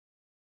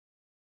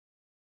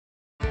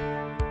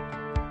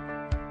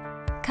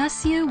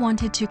Casio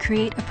wanted to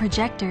create a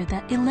projector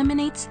that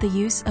eliminates the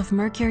use of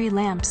mercury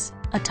lamps,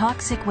 a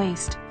toxic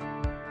waste.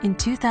 In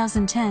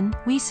 2010,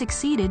 we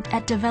succeeded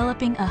at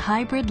developing a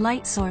hybrid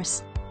light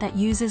source that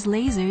uses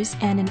lasers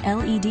and an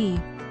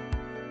LED.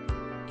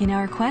 In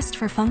our quest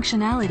for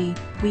functionality,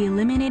 we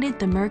eliminated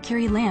the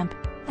mercury lamp,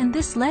 and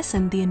this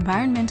lessened the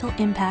environmental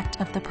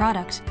impact of the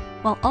product,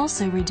 while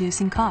also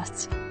reducing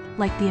costs,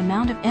 like the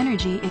amount of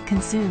energy it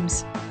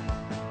consumes.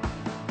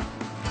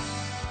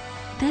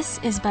 This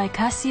is by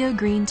Casio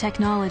Green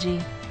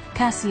Technology,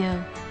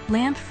 Casio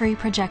Lamp Free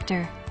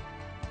Projector.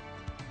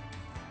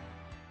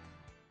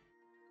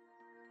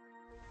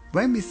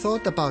 When we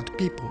thought about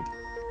people,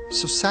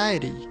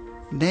 society,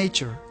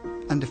 nature,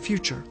 and the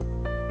future,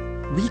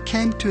 we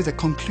came to the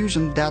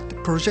conclusion that the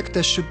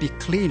projector should be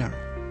cleaner.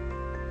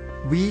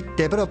 We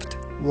developed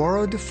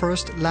world's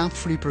first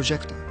lamp-free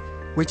projector,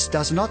 which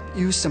does not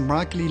use a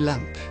mercury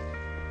lamp.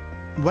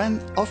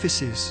 When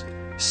offices,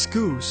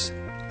 schools,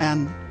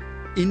 and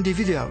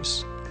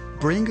individuals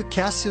bring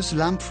Casio's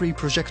lamp-free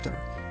projector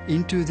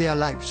into their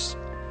lives,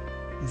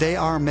 they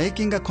are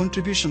making a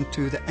contribution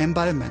to the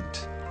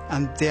environment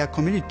and their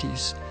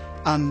communities,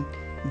 and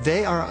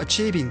they are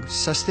achieving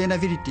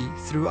sustainability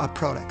through a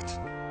product.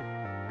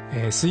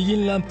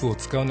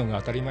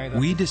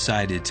 We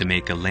decided to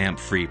make a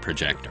lamp-free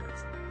projector,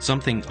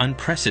 something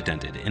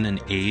unprecedented in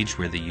an age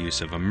where the use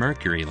of a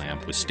mercury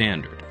lamp was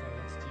standard.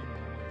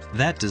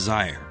 That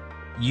desire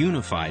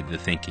unified the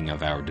thinking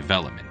of our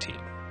development team.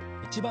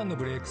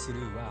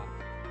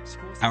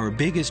 Our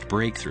biggest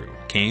breakthrough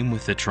came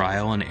with the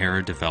trial and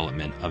error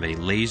development of a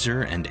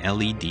laser and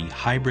LED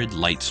hybrid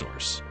light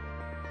source.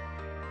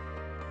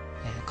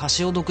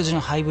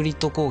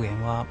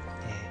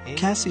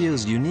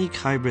 Casio's unique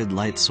hybrid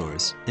light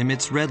source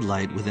emits red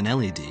light with an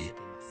LED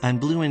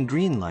and blue and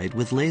green light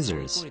with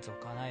lasers.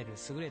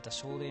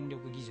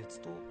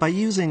 By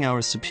using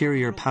our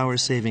superior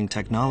power-saving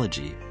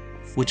technology,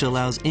 which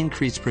allows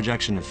increased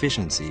projection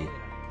efficiency,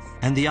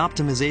 and the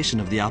optimization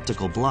of the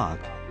optical block,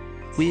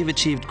 we have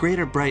achieved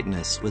greater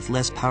brightness with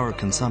less power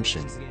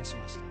consumption.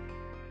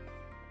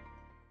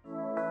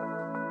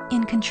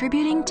 In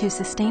contributing to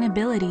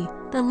sustainability,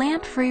 the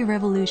lamp-free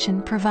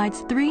revolution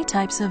provides 3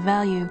 types of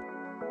value: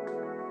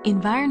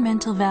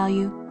 environmental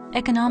value,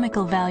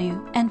 economical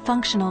value, and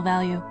functional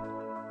value.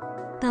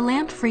 The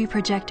lamp-free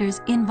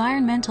projector's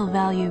environmental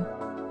value: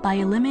 by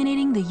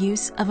eliminating the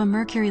use of a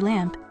mercury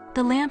lamp,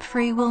 the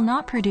lamp-free will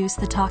not produce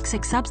the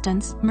toxic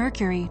substance,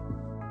 mercury.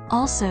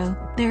 Also,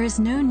 there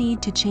is no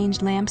need to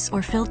change lamps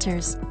or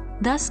filters,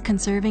 thus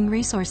conserving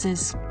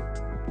resources.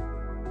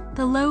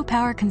 The low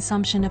power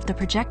consumption of the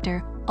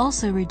projector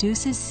also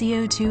reduces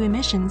CO2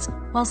 emissions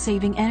while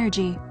saving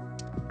energy.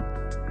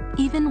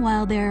 Even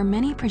while there are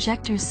many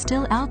projectors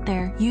still out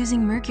there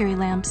using mercury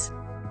lamps,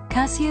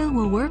 Casio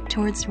will work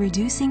towards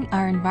reducing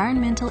our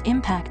environmental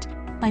impact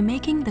by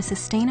making the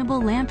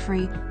sustainable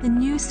lamp-free the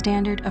new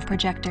standard of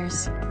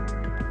projectors.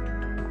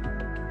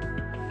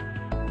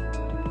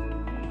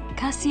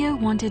 Casio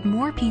wanted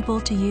more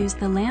people to use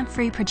the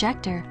lamp-free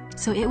projector,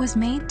 so it was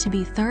made to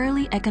be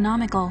thoroughly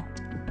economical.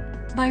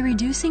 By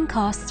reducing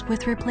costs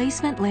with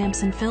replacement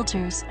lamps and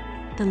filters,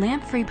 the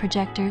lamp-free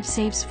projector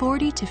saves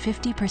 40 to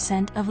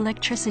 50% of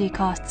electricity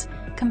costs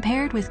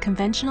compared with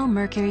conventional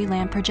mercury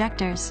lamp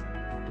projectors.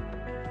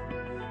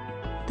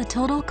 The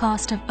total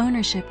cost of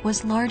ownership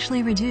was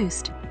largely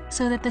reduced,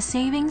 so that the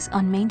savings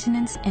on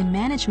maintenance and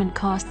management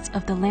costs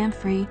of the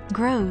lamp-free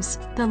grows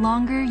the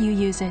longer you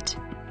use it.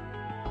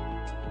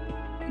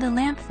 The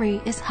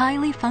lamp-free is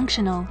highly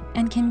functional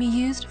and can be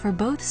used for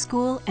both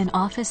school and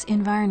office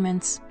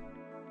environments.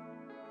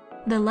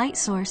 The light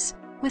source,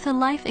 with a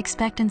life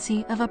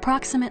expectancy of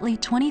approximately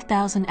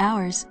 20,000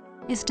 hours,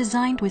 is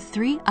designed with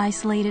 3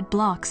 isolated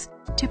blocks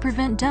to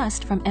prevent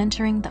dust from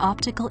entering the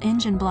optical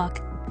engine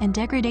block and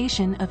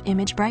degradation of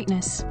image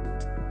brightness.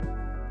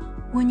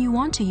 When you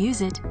want to use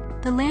it,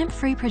 the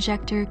lamp-free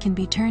projector can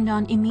be turned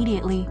on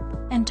immediately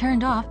and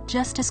turned off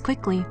just as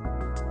quickly.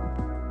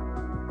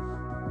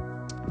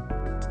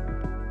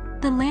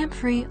 The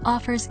lamp-free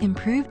offers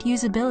improved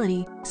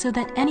usability so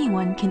that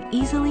anyone can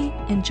easily,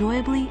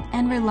 enjoyably,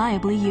 and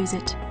reliably use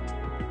it.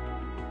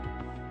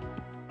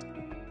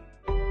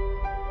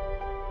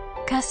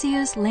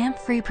 Casio's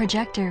lamp-free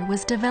projector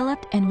was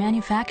developed and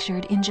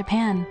manufactured in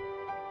Japan.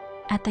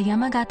 At the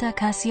Yamagata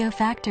Casio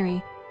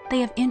factory, they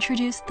have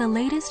introduced the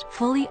latest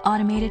fully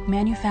automated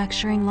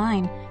manufacturing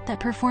line that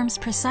performs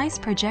precise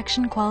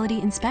projection quality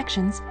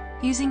inspections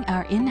using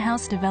our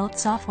in-house developed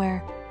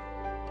software.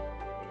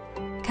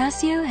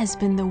 Casio has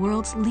been the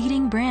world's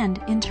leading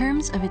brand in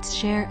terms of its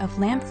share of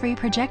lamp-free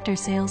projector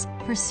sales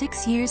for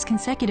 6 years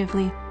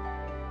consecutively.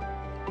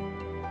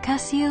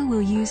 Casio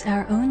will use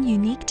our own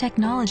unique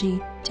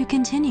technology to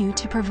continue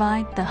to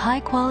provide the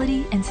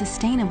high-quality and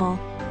sustainable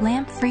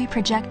lamp-free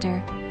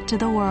projector to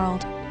the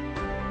world.